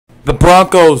The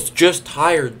Broncos just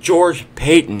hired George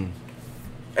Paton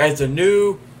as the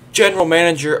new general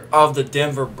manager of the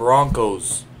Denver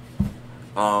Broncos.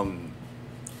 I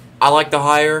like the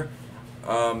hire.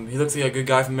 He looks like a good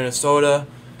guy from Minnesota.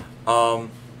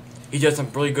 He did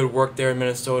some really good work there in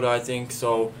Minnesota, I think.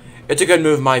 So it's a good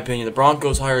move, in my opinion. The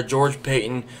Broncos hired George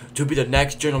Paton to be the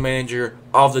next general manager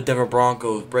of the Denver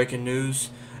Broncos. Breaking news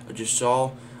I just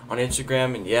saw on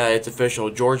Instagram, and yeah, it's official.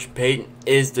 George Paton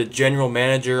is the general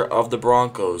manager of the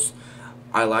Broncos.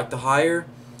 I like the hire,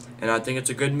 and I think it's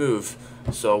a good move.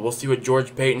 So we'll see what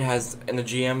George Paton has in the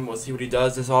GM. We'll see what he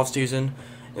does this offseason.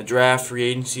 The draft, free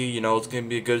agency, it's going to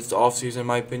be a good offseason in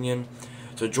my opinion.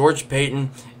 So George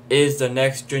Paton is the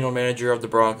next general manager of the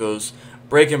Broncos.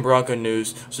 Breaking Bronco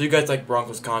news. So you guys like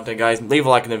Broncos content, guys, leave a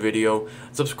like in the video.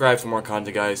 Subscribe for more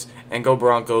content, guys. And go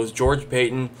Broncos. George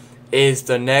Paton is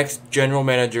the next general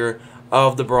manager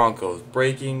of the Broncos.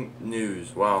 Breaking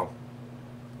news. Wow.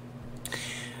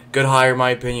 Good hire in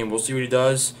my opinion. We'll see what he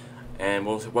does. And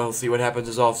we'll see what happens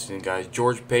this offseason, guys.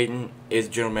 George Paton is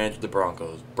general manager of the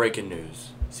Broncos. Breaking news.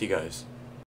 See you guys.